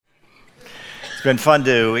It's been fun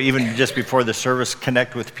to, even just before the service,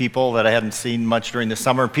 connect with people that I hadn't seen much during the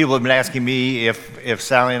summer. People have been asking me if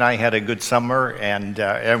Sally and I had a good summer,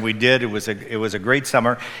 and we did. It was a great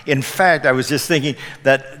summer. In fact, I was just thinking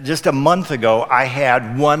that just a month ago, I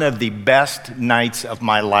had one of the best nights of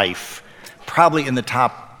my life, probably in the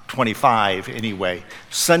top 25 anyway.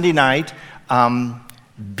 Sunday night,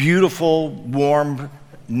 beautiful, warm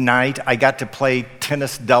night. I got to play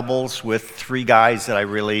tennis doubles with three guys that I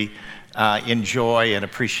really enjoy and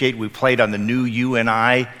appreciate. We played on the new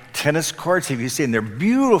UNI tennis courts. Have you seen? They're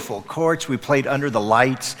beautiful courts. We played under the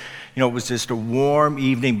lights. You know, it was just a warm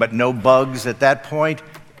evening, but no bugs at that point.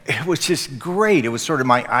 It was just great. It was sort of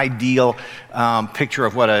my ideal picture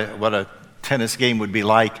of what a tennis game would be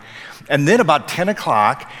like. And then about 10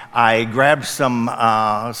 o'clock, I grabbed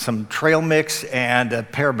some trail mix and a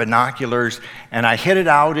pair of binoculars, and I headed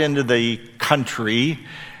out into the country.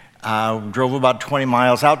 Drove about 20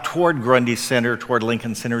 miles out toward Grundy Center, toward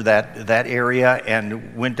Lincoln Center, that area,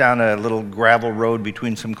 and went down a little gravel road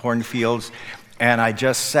between some cornfields. And I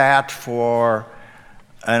just sat for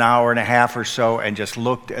an hour and a half or so and just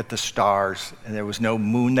looked at the stars. And there was no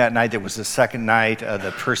moon that night. There was the second night.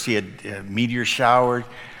 The Perseid meteor shower.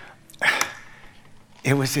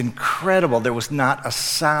 It was incredible. There was not a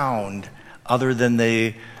sound other than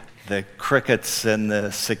the crickets and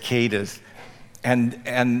the cicadas.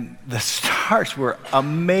 And the stars were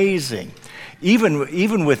amazing.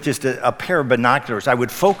 Even with just a pair of binoculars, I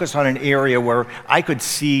would focus on an area where I could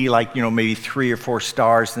see maybe 3 or 4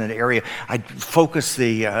 stars in an area. I'd focus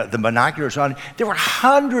the binoculars on. There were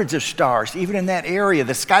hundreds of stars, even in that area.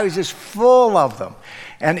 The sky was just full of them.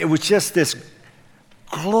 And it was just this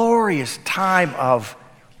glorious time of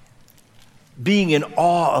being in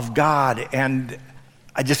awe of God, and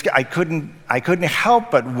I couldn't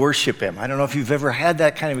help but worship Him. I don't know if you've ever had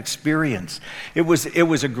that kind of experience. It was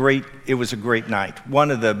a great night.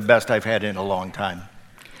 One of the best I've had in a long time.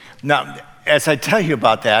 Now, as I tell you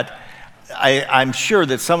about that, I'm sure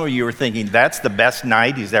that some of you are thinking, that's the best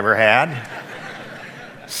night he's ever had?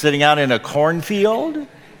 Sitting out in a cornfield?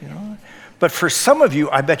 You know? But for some of you,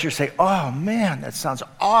 I bet you're saying, oh man, that sounds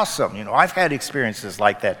awesome. You know, I've had experiences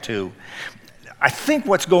like that too. I think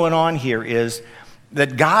what's going on here is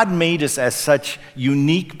that God made us as such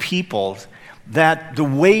unique people that the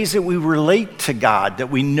ways that we relate to God, that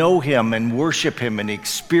we know Him and worship Him and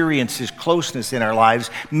experience His closeness in our lives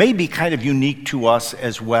may be kind of unique to us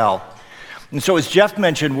as well. And so as Jeff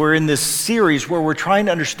mentioned, we're in this series where we're trying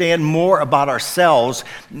to understand more about ourselves,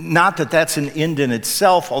 not that that's an end in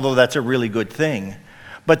itself, although that's a really good thing,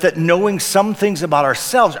 but that knowing some things about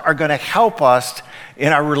ourselves are going to help us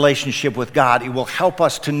in our relationship with God. It will help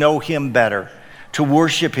us to know Him better, to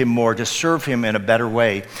worship Him more, to serve Him in a better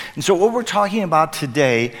way. And so what we're talking about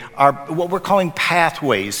today are what we're calling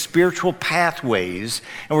pathways, spiritual pathways,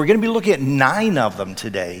 and we're going to be looking at 9 of them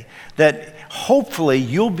today that hopefully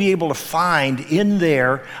you'll be able to find in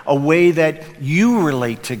there a way that you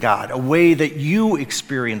relate to God, a way that you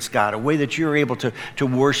experience God, a way that you're able to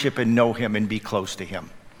worship and know Him and be close to Him.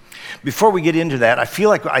 Before we get into that, I feel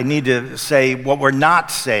like I need to say what we're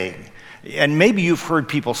not saying. And maybe you've heard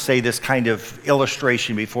people say this kind of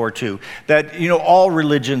illustration before too, that, all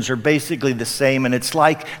religions are basically the same, and it's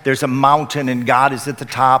like there's a mountain and God is at the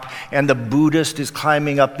top, and the Buddhist is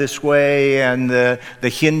climbing up this way, and the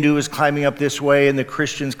Hindu is climbing up this way, and the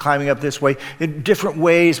Christian's climbing up this way, in different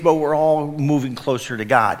ways, but we're all moving closer to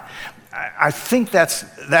God. I think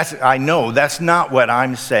I know that's not what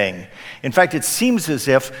I'm saying. In fact, it seems as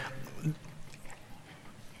if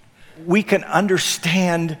we can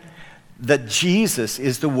understand that Jesus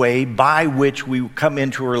is the way by which we come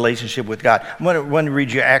into a relationship with God. I want to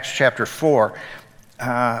read you Acts chapter 4,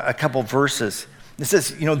 a couple verses. It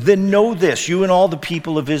says, then know this, you and all the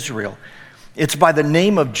people of Israel. It's by the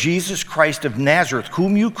name of Jesus Christ of Nazareth,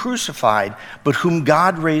 whom you crucified, but whom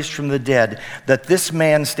God raised from the dead, that this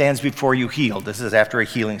man stands before you healed. This is after a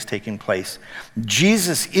healing's taken place.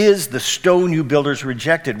 Jesus is the stone you builders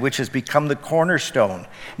rejected, which has become the cornerstone.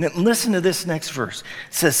 And then listen to this next verse.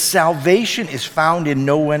 It says, salvation is found in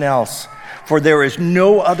no one else, for there is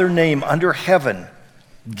no other name under heaven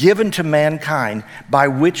given to mankind by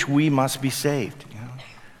which we must be saved.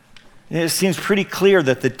 It seems pretty clear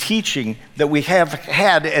that the teaching that we have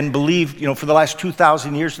had and believe, for the last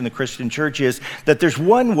 2,000 years in the Christian church is that there's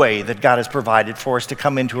one way that God has provided for us to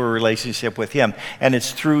come into a relationship with Him, and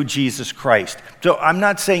it's through Jesus Christ. So I'm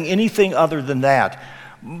not saying anything other than that.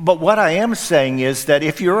 But what I am saying is that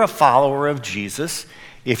if you're a follower of Jesus,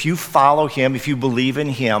 if you follow Him, if you believe in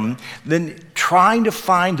Him, then trying to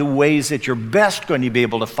find the ways that you're best going to be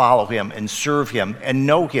able to follow Him and serve Him and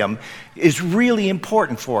know Him is really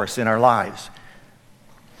important for us in our lives.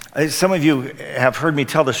 Some of you have heard me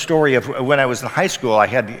tell the story of when I was in high school. I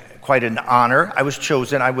had quite an honor. I was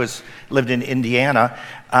chosen. Lived in Indiana.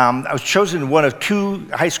 I was chosen one of 2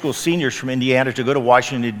 high school seniors from Indiana to go to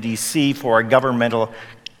Washington, D.C. for a governmental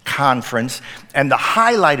conference. And the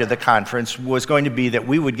highlight of the conference was going to be that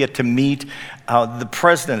we would get to meet the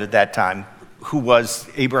president at that time, who was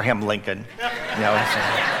Abraham Lincoln.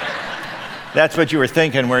 That's what you were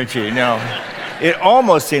thinking, weren't you? No. It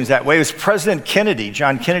almost seems that way. It was President Kennedy.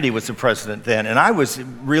 John Kennedy was the president then, and I was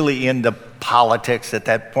really into politics at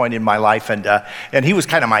that point in my life, and he was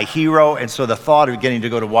kind of my hero, and so the thought of getting to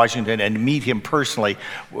go to Washington and meet him personally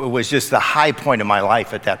was just the high point of my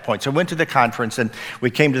life at that point. So I went to the conference, and we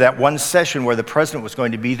came to that one session where the president was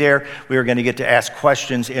going to be there. We were going to get to ask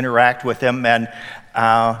questions, interact with him, and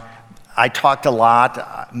I talked a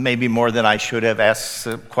lot, maybe more than I should have, asked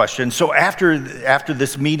questions. So after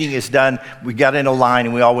this meeting is done, we got in a line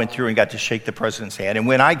and we all went through and got to shake the president's hand. And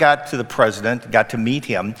when I got to the president, got to meet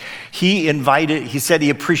him, he said he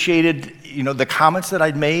appreciated, the comments that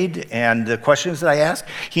I'd made and the questions that I asked.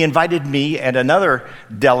 He invited me and another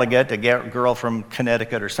delegate, a girl from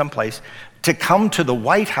Connecticut or someplace, to come to the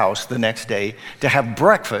White House the next day to have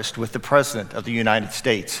breakfast with the President of the United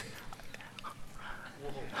States.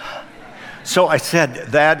 So I said,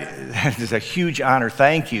 that is a huge honor.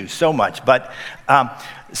 Thank you so much. But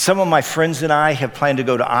some of my friends and I have planned to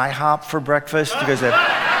go to IHOP for breakfast because of,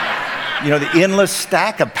 the endless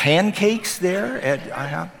stack of pancakes there at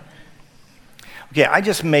IHOP. Okay, I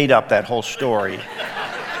just made up that whole story.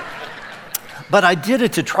 But I did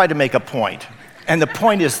it to try to make a point. And the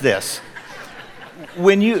point is this.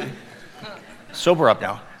 Sober up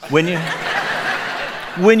now.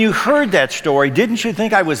 When you heard that story, didn't you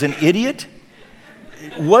think I was an idiot?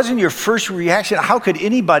 Wasn't your first reaction, how could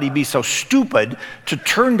anybody be so stupid to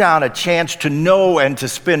turn down a chance to know and to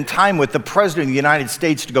spend time with the President of the United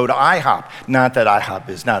States to go to IHOP? Not that IHOP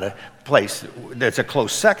is not a place that's a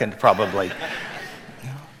close second, probably.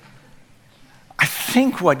 I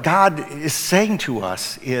think what God is saying to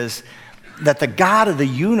us is that the God of the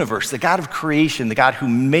universe, the God of creation, the God who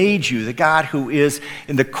made you, the God who is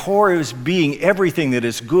in the core of his being everything that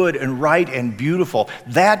is good and right and beautiful,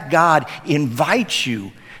 that God invites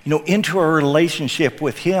you, into a relationship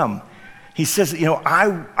with him. He says,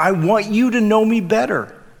 I want you to know me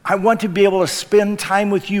better. I want to be able to spend time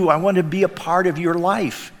with you. I want to be a part of your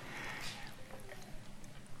life.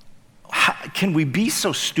 Can we be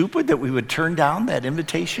so stupid that we would turn down that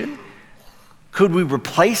invitation? Could we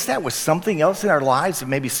replace that with something else in our lives that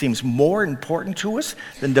maybe seems more important to us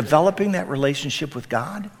than developing that relationship with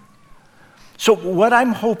God? So what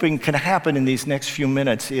I'm hoping can happen in these next few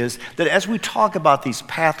minutes is that as we talk about these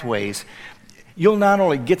pathways, you'll not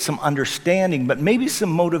only get some understanding, but maybe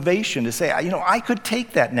some motivation to say, I could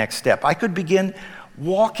take that next step. I could begin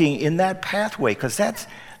walking in that pathway, because that's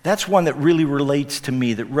one that really relates to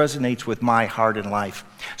me, that resonates with my heart and life.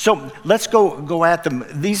 So let's go at them.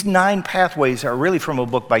 These 9 pathways are really from a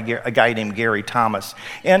book by a guy named Gary Thomas.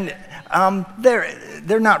 And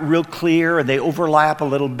they're not real clear, and they overlap a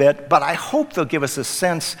little bit, but I hope they'll give us a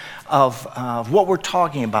sense of what we're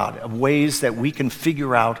talking about, of ways that we can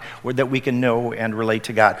figure out, or that we can know and relate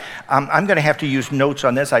to God. I'm going to have to use notes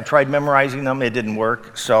on this. I tried memorizing them. It didn't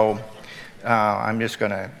work. So I'm just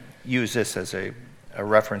going to use this as a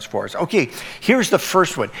reference for us. Okay, here's the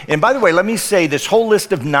first one. And by the way, let me say this whole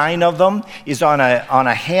list of 9 of them is on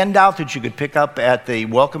a handout that you could pick up at the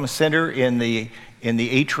Welcome Center in the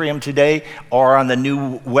atrium today, or on the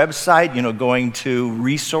new website, going to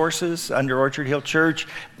resources under Orchard Hill Church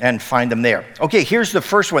and find them there. Okay, here's the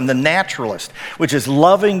first one, the naturalist, which is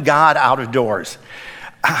loving God out of doors.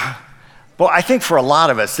 Well, I think for a lot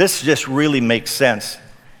of us, this just really makes sense,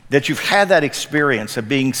 that you've had that experience of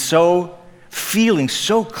feeling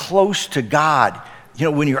so close to God,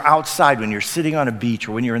 when you're outside, when you're sitting on a beach,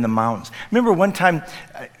 or when you're in the mountains. Remember one time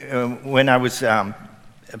when I was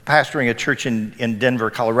pastoring a church in Denver,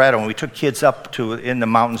 Colorado, and we took kids up in the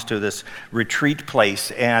mountains to this retreat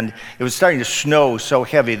place, and it was starting to snow so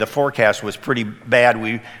heavy, the forecast was pretty bad.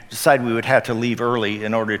 We decided we would have to leave early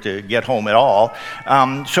in order to get home at all.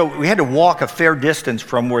 So we had to walk a fair distance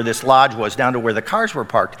from where this lodge was down to where the cars were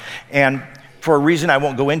parked. And for a reason I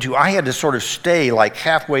won't go into, I had to sort of stay like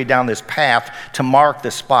halfway down this path to mark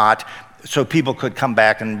the spot so people could come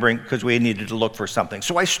back and because we needed to look for something.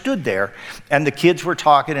 So I stood there, and the kids were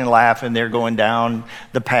talking and laughing. They're going down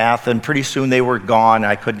the path, and pretty soon they were gone.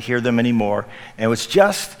 I couldn't hear them anymore. And it was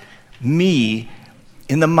just me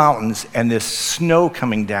in the mountains and this snow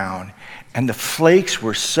coming down. And the flakes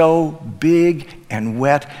were so big and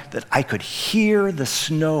wet that I could hear the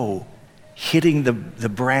snow hitting the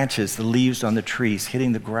branches, the leaves on the trees,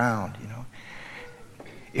 hitting the ground, you know.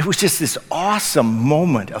 It was just this awesome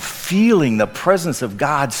moment of feeling the presence of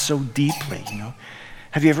God so deeply, you know.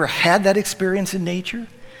 Have you ever had that experience in nature?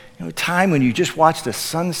 You know, a time when you just watch the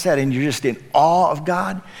sunset and you're just in awe of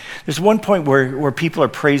God. There's one point where people are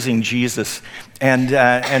praising Jesus,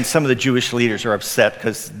 and some of the Jewish leaders are upset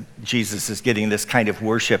because Jesus is getting this kind of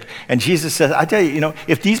worship. And Jesus says, I tell you, you know,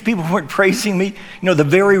 if these people weren't praising me, you know, the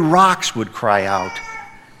very rocks would cry out.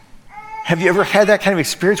 Have you ever had that kind of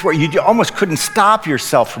experience where you almost couldn't stop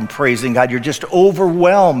yourself from praising God? You're just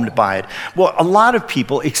overwhelmed by it. Well, a lot of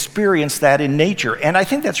people experience that in nature, and I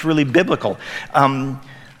think that's really biblical.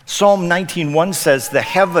 Psalm 19:1 says, the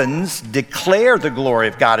heavens declare the glory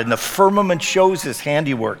of God, and the firmament shows his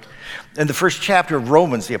handiwork. In the first chapter of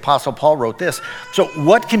Romans, the Apostle Paul wrote this, so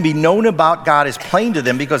what can be known about God is plain to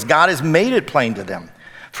them because God has made it plain to them.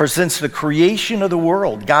 For since the creation of the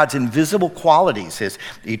world, God's invisible qualities, his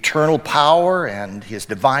eternal power and his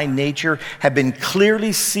divine nature have been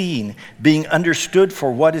clearly seen, being understood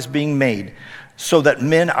for what is being made, so that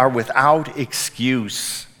men are without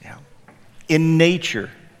excuse. Yeah. In nature,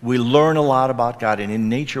 we learn a lot about God, and in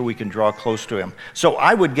nature we can draw close to him. So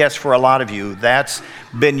I would guess for a lot of you, that's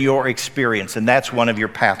been your experience, and that's one of your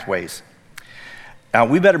pathways. Now,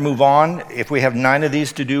 we better move on. If we have 9 of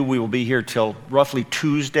these to do, we will be here till roughly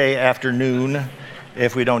Tuesday afternoon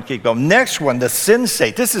if we don't keep going. Next one, the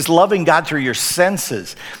sensate. This is loving God through your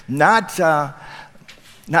senses, not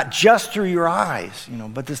just through your eyes, you know,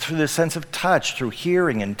 but through the sense of touch, through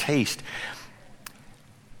hearing and taste.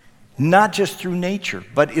 Not just through nature,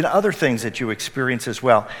 but in other things that you experience as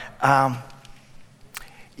well.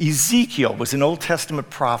 Ezekiel was an Old Testament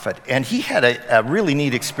prophet, and he had a really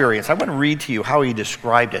neat experience. I want to read to you how he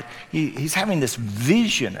described it. He's having this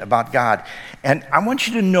vision about God, and I want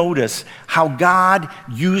you to notice how God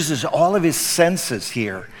uses all of his senses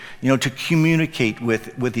here, you know, to communicate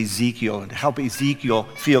with Ezekiel and to help Ezekiel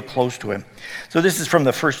feel close to him. So this is from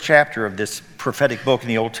the first chapter of this prophetic book in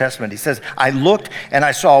the Old Testament. He says, I looked and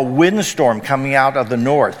I saw a windstorm coming out of the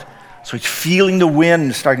north. So he's feeling the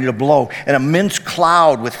wind starting to blow, an immense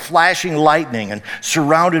cloud with flashing lightning and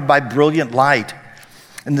surrounded by brilliant light.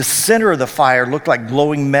 And the center of the fire looked like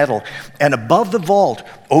glowing metal. And above the vault,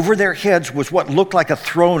 over their heads, was what looked like a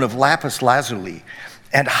throne of lapis lazuli.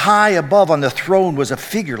 And high above on the throne was a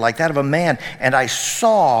figure like that of a man. And I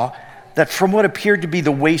saw that from what appeared to be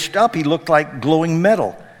the waist up, he looked like glowing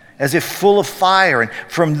metal, as if full of fire. And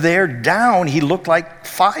from there down, he looked like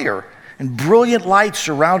fire. And brilliant light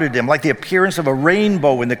surrounded him, like the appearance of a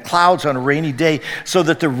rainbow in the clouds on a rainy day, so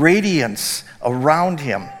that the radiance around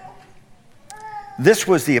him. This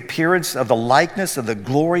was the appearance of the likeness of the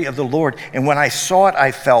glory of the Lord. And when I saw it,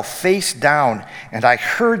 I fell face down, and I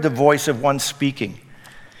heard the voice of one speaking.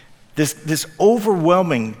 This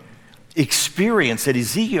overwhelming experience that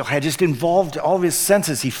Ezekiel had just involved all of his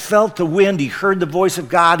senses. He felt the wind, he heard the voice of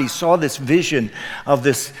God, he saw this vision of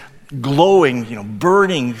this glowing, you know,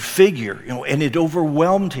 burning figure, you know, and it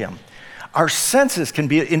overwhelmed him. Our senses can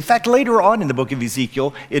be, in fact, later on in the book of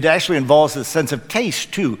Ezekiel, it actually involves the sense of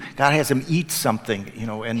taste too. God has him eat something, you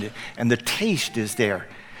know, and the taste is there.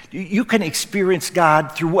 You can experience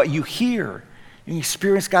God through what you hear. You can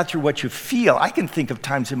experience God through what you feel. I can think of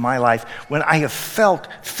times in my life when I have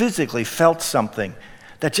physically felt something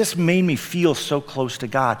that just made me feel so close to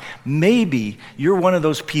God. Maybe you're one of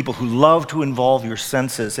those people who love to involve your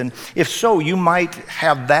senses, and if so, you might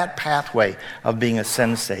have that pathway of being a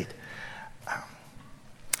sensate.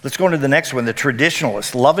 Let's go into the next one, the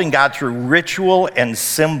traditionalist, loving God through ritual and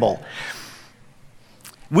symbol.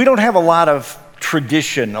 We don't have a lot of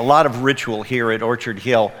tradition, a lot of ritual here at Orchard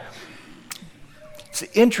Hill. It's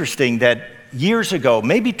interesting that years ago,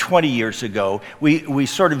 maybe 20 years ago, we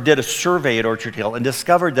sort of did a survey at Orchard Hill and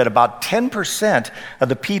discovered that about 10% of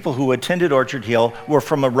the people who attended Orchard Hill were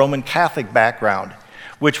from a Roman Catholic background,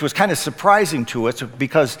 which was kind of surprising to us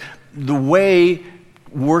because the way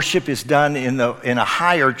worship is done in a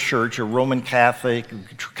higher church, a Roman Catholic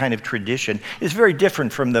kind of tradition, is very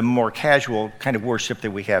different from the more casual kind of worship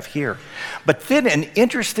that we have here. But then an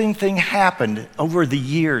interesting thing happened over the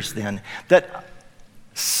years then, that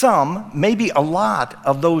some, maybe a lot,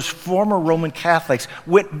 of those former Roman Catholics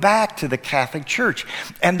went back to the Catholic Church.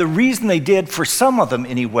 And the reason they did, for some of them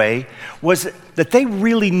anyway, was that they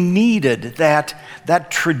really needed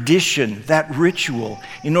that tradition, that ritual,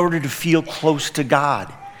 in order to feel close to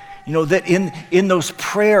God. You know, that in those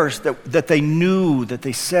prayers that they knew, that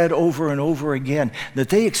they said over and over again, that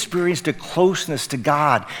they experienced a closeness to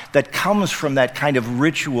God that comes from that kind of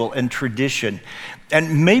ritual and tradition.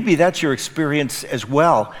 And maybe that's your experience as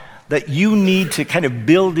well, that you need to kind of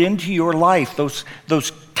build into your life,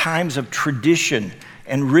 those times of tradition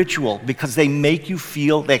and ritual, because they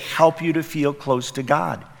help you to feel close to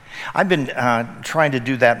God. I've been trying to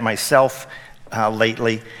do that myself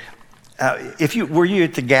lately. Were you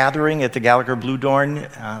at the gathering at the Gallagher Blue Dorn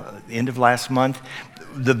end of last month?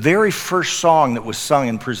 The very first song that was sung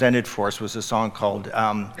and presented for us was a song called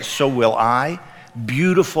So Will I.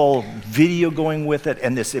 Beautiful video going with it,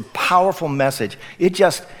 and this powerful message.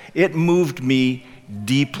 It moved me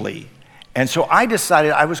deeply. And so I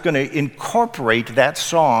decided I was going to incorporate that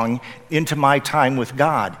song into my time with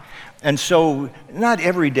God. And so, not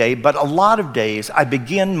every day, but a lot of days, I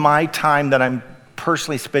begin my time that I'm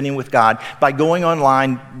personally spending with God by going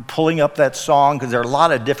online, pulling up that song, because there are a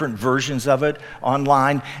lot of different versions of it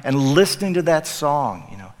online, and listening to that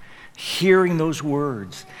song, hearing those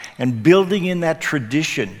words, and building in that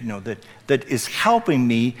tradition, that is helping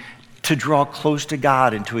me to draw close to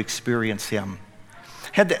God and to experience Him.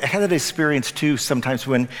 Had that experience too sometimes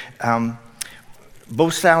when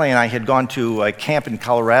both Sally and I had gone to a camp in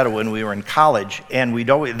Colorado when we were in college, and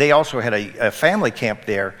they also had a family camp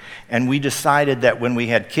there, and we decided that when we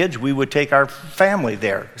had kids, we would take our family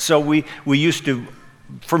there. So we used to,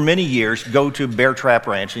 for many years, go to Bear Trap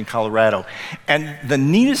Ranch in Colorado. And the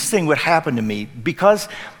neatest thing would happen to me, because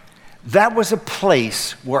that was a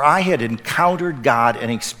place where I had encountered God and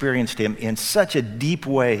experienced Him in such a deep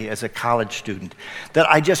way as a college student, that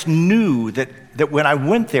I just knew that when I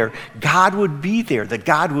went there, God would be there, that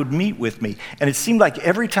God would meet with me. And it seemed like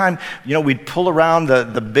every time, we'd pull around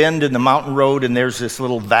the bend in the mountain road, and there's this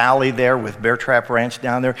little valley there with Bear Trap Ranch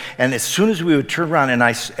down there. And as soon as we would turn around and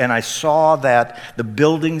I saw that the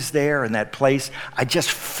buildings there and that place, I just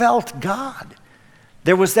felt God.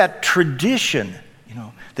 There was that tradition,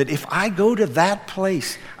 that if I go to that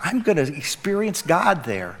place, I'm going to experience God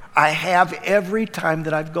there. I have every time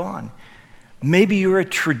that I've gone. Maybe you're a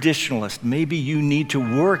traditionalist. Maybe you need to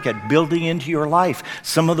work at building into your life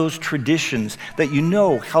some of those traditions that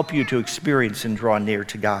help you to experience and draw near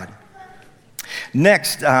to God.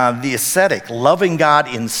 Next, the ascetic, loving God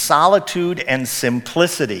in solitude and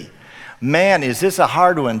simplicity. Man, is this a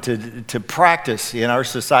hard one to practice in our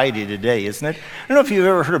society today, isn't it? I don't know if you've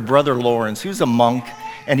ever heard of Brother Lawrence. He was a monk,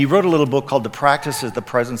 and he wrote a little book called The Practice of the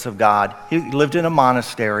Presence of God. He lived in a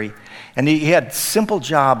monastery, and he had simple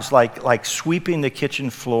jobs like sweeping the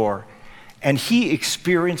kitchen floor. And he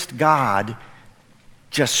experienced God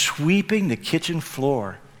just sweeping the kitchen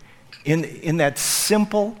floor. In that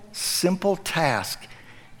simple task,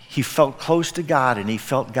 he felt close to God, and he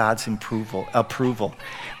felt God's approval.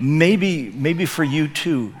 Maybe for you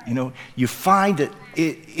too, you find that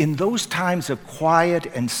in those times of quiet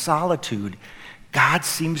and solitude, God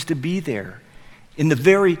seems to be there. In the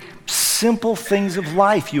very simple things of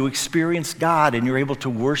life, you experience God, and you're able to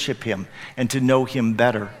worship Him and to know Him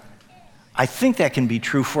better. I think that can be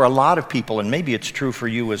true for a lot of people, and maybe it's true for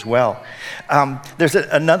you as well. There's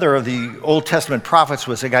another of the Old Testament prophets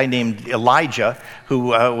was a guy named Elijah, who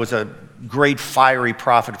was a great fiery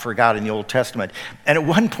prophet for God in the Old Testament. And at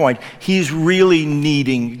one point, he's really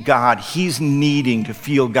needing God. He's needing to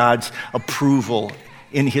feel God's approval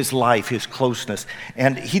in his life, his closeness.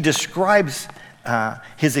 And he describes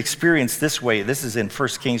his experience this way. This is in 1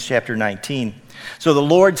 Kings chapter 19. So the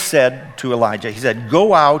Lord said to Elijah, He said,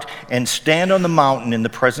 "Go out and stand on the mountain in the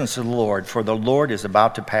presence of the Lord, for the Lord is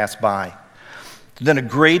about to pass by." Then a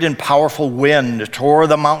great and powerful wind tore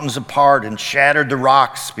the mountains apart and shattered the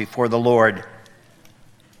rocks before the Lord.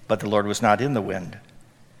 But the Lord was not in the wind.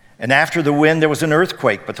 And after the wind there was an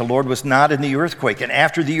earthquake, but the Lord was not in the earthquake. And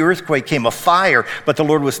after the earthquake came a fire, but the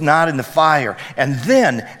Lord was not in the fire. And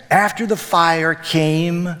then after the fire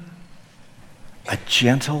came a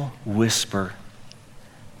gentle whisper.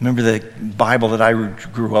 Remember the Bible that I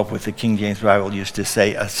grew up with, the King James Bible, used to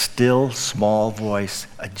say, a still small voice,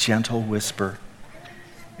 a gentle whisper.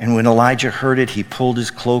 And when Elijah heard it, he pulled his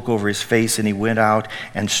cloak over his face, and he went out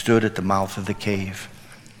and stood at the mouth of the cave.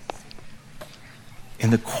 In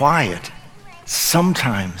the quiet,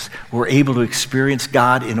 sometimes we're able to experience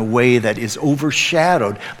God in a way that is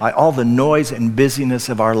overshadowed by all the noise and busyness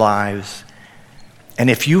of our lives. And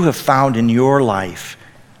if you have found in your life,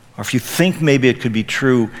 or if you think maybe it could be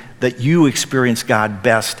true, that you experience God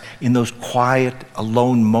best in those quiet,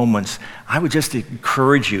 alone moments, I would just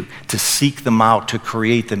encourage you to seek them out, to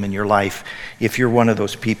create them in your life, if you're one of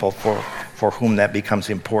those people for whom that becomes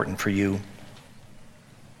important for you.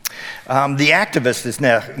 The activist is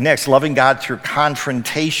next, loving God through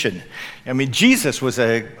confrontation. I mean, Jesus was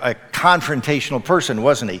a confrontational person,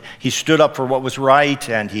 wasn't he? He stood up for what was right,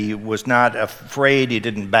 and he was not afraid. He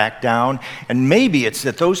didn't back down. And maybe it's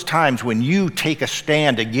at those times when you take a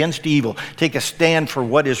stand against evil, take a stand for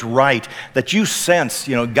what is right, that you sense,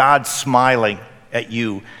 God smiling at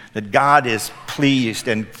you, that God is pleased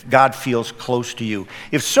and God feels close to you.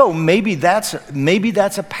 If so, maybe that's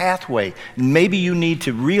a pathway. Maybe you need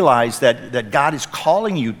to realize that God is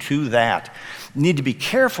calling you to that. You need to be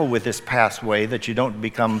careful with this pathway that you don't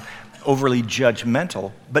become overly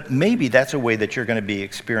judgmental, but maybe that's a way that you're going to be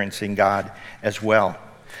experiencing God as well.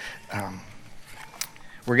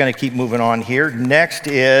 We're going to keep moving on here. Next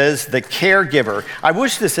is the caregiver. I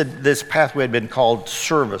wish this pathway had been called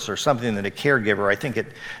service or something than a caregiver. I think it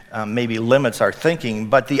maybe limits our thinking.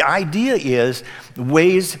 But the idea is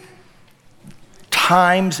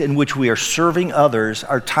times in which we are serving others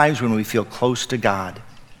are times when we feel close to God.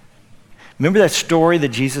 Remember that story that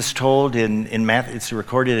Jesus told in Matthew? It's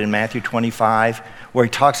recorded in Matthew 25, where he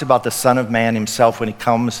talks about the Son of Man himself when he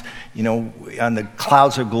comes, on the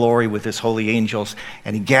clouds of glory with his holy angels,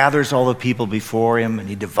 and he gathers all the people before him, and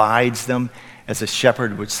he divides them as a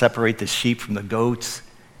shepherd would separate the sheep from the goats.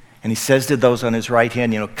 And he says to those on his right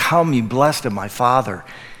hand, come, you blessed of my Father,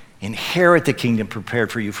 inherit the kingdom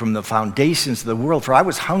prepared for you from the foundations of the world. For I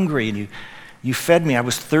was hungry, and you fed me. I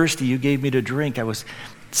was thirsty, you gave me to drink. I was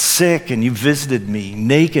sick, and you visited me,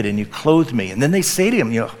 naked, and you clothed me. And then they say to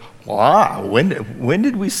him, wow, when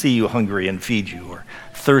did we see you hungry and feed you, or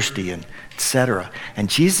thirsty, and etc.? And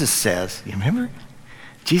Jesus says, you remember?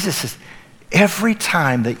 Jesus says, every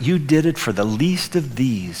time that you did it for the least of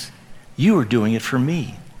these, you were doing it for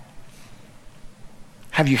me.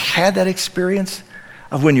 Have you had that experience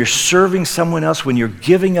of when you're serving someone else, when you're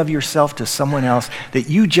giving of yourself to someone else, that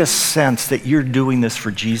you just sense that you're doing this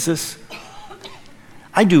for Jesus?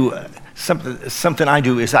 I do something I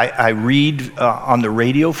do is I read on the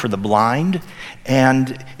radio for the blind,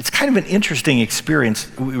 and it's kind of an interesting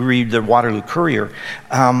experience. We read the Waterloo Courier,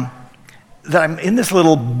 that I'm in this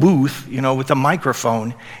little booth, with a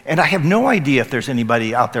microphone, and I have no idea if there's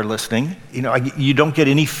anybody out there listening. You don't get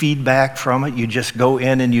any feedback from it. You just go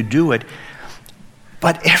in and you do it.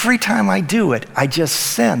 But every time I do it, I just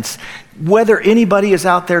sense whether anybody is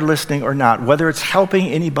out there listening or not, whether it's helping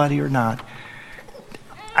anybody or not.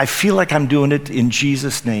 I feel like I'm doing it in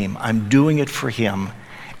Jesus' name. I'm doing it for him.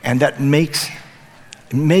 And that makes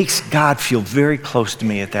God feel very close to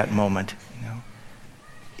me at that moment.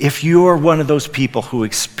 If you're one of those people who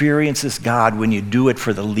experiences God when you do it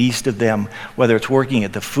for the least of them, whether it's working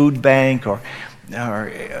at the food bank or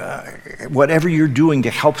whatever you're doing to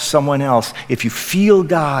help someone else, if you feel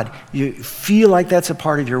God, you feel like that's a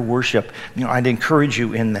part of your worship, I'd encourage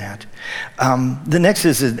you in that. The next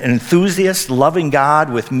is an enthusiast, loving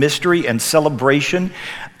God with mystery and celebration.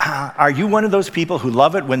 Are you one of those people who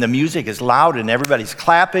love it when the music is loud and everybody's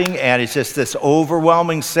clapping and it's just this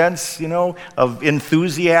overwhelming sense, of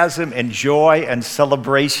enthusiasm and joy and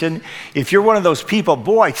celebration? If you're one of those people,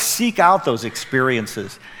 boy, seek out those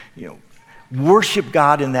experiences. Worship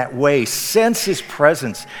God in that way. Sense his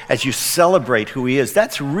presence as you celebrate who he is.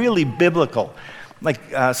 That's really biblical. Like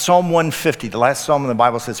Psalm 150, the last psalm in the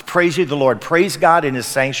Bible says, praise ye the Lord. Praise God in his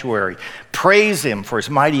sanctuary. Praise him for his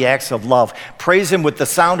mighty acts of love. Praise him with the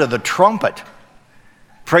sound of the trumpet.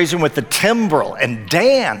 Praise him with the timbrel and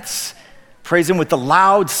dance. Praise him with the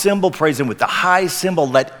loud cymbal. Praise him with the high cymbal.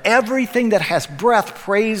 Let everything that has breath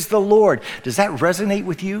praise the Lord. Does that resonate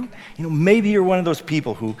with you? Maybe you're one of those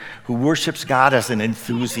people who worships God as an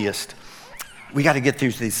enthusiast. We got to get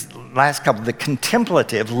through these last couple. The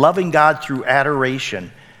contemplative, loving God through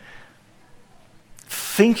adoration.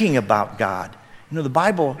 Thinking about God. The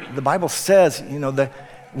Bible says, that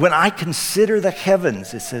when I consider the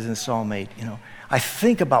heavens, it says in Psalm 8, I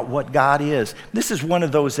think about what God is. This is one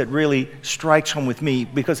of those that really strikes home with me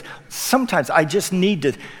because sometimes I just need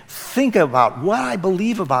to think about what I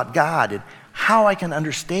believe about God and how I can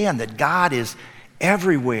understand that God is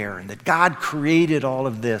everywhere and that God created all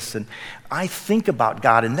of this. And I think about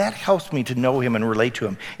God, and that helps me to know him and relate to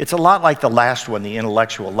him. It's a lot like the last one, the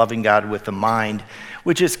intellectual, loving God with the mind,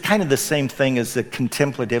 which is kind of the same thing as the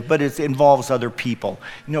contemplative, but it involves other people.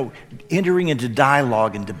 Entering into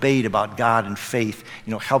dialogue and debate about God and faith,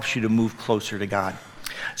 helps you to move closer to God.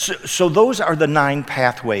 So those are the 9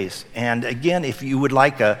 pathways. And again, if you would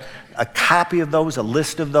like a copy of those, a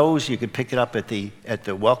list of those, you could pick it up at the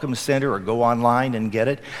Welcome Center or go online and get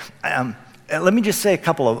it. Let me just say a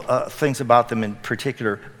couple of things about them in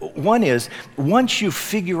particular. One is, once you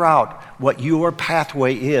figure out what your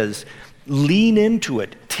pathway is, lean into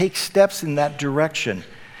it. Take steps in that direction.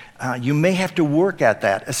 You may have to work at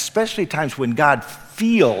that, especially times when God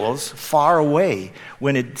feels far away,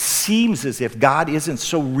 when it seems as if God isn't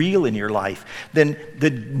so real in your life. Then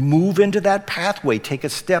move into that pathway, take a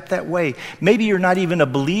step that way. Maybe you're not even a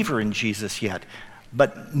believer in Jesus yet,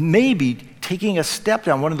 but maybe taking a step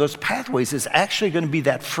down one of those pathways is actually going to be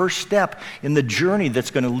that first step in the journey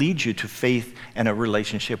that's going to lead you to faith and a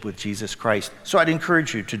relationship with Jesus Christ. So I'd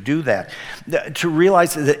encourage you to do that, to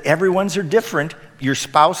realize that everyone's are different. Your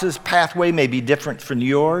spouse's pathway may be different from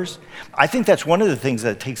yours. I think that's one of the things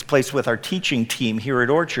that takes place with our teaching team here at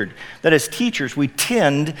Orchard, that as teachers, we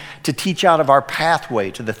tend to teach out of our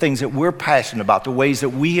pathway to the things that we're passionate about, the ways that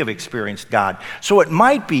we have experienced God. So it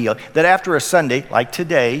might be that after a Sunday, like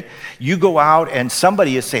today, you go out and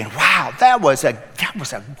somebody is saying, wow, that was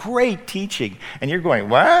a great teaching. And you're going,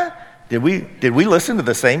 what? Did we listen to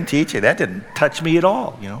the same teaching? That didn't touch me at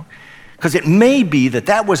all, Because it may be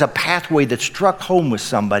that was a pathway that struck home with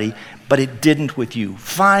somebody, but it didn't with you.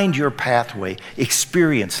 Find your pathway,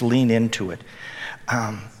 experience, lean into it.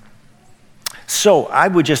 So I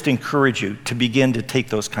would just encourage you to begin to take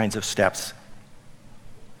those kinds of steps.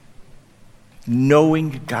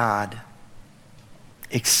 Knowing God,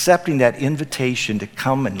 accepting that invitation to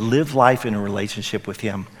come and live life in a relationship with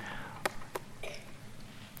Him,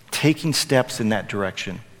 taking steps in that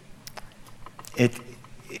direction.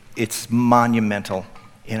 It's monumental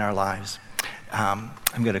in our lives. I'm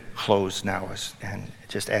going to close now and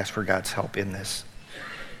just ask for God's help in this.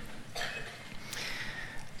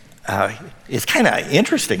 It's kind of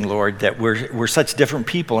interesting, Lord, that we're such different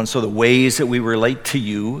people, and so the ways that we relate to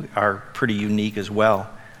you are pretty unique as well.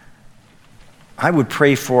 I would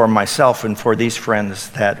pray for myself and for these friends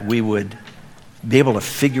that we would be able to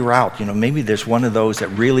figure out, maybe there's one of those that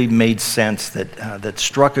really made sense, that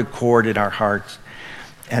struck a chord in our hearts,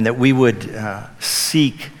 and that we would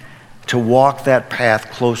seek to walk that path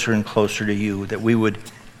closer and closer to you, that we would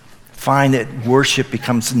find that worship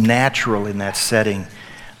becomes natural in that setting,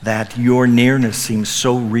 that your nearness seems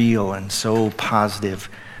so real and so positive.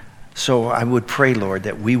 So I would pray, Lord,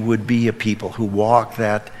 that we would be a people who walk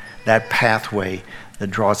that pathway that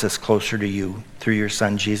draws us closer to you through your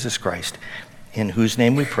Son, Jesus Christ, in whose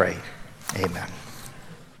name we pray. Amen.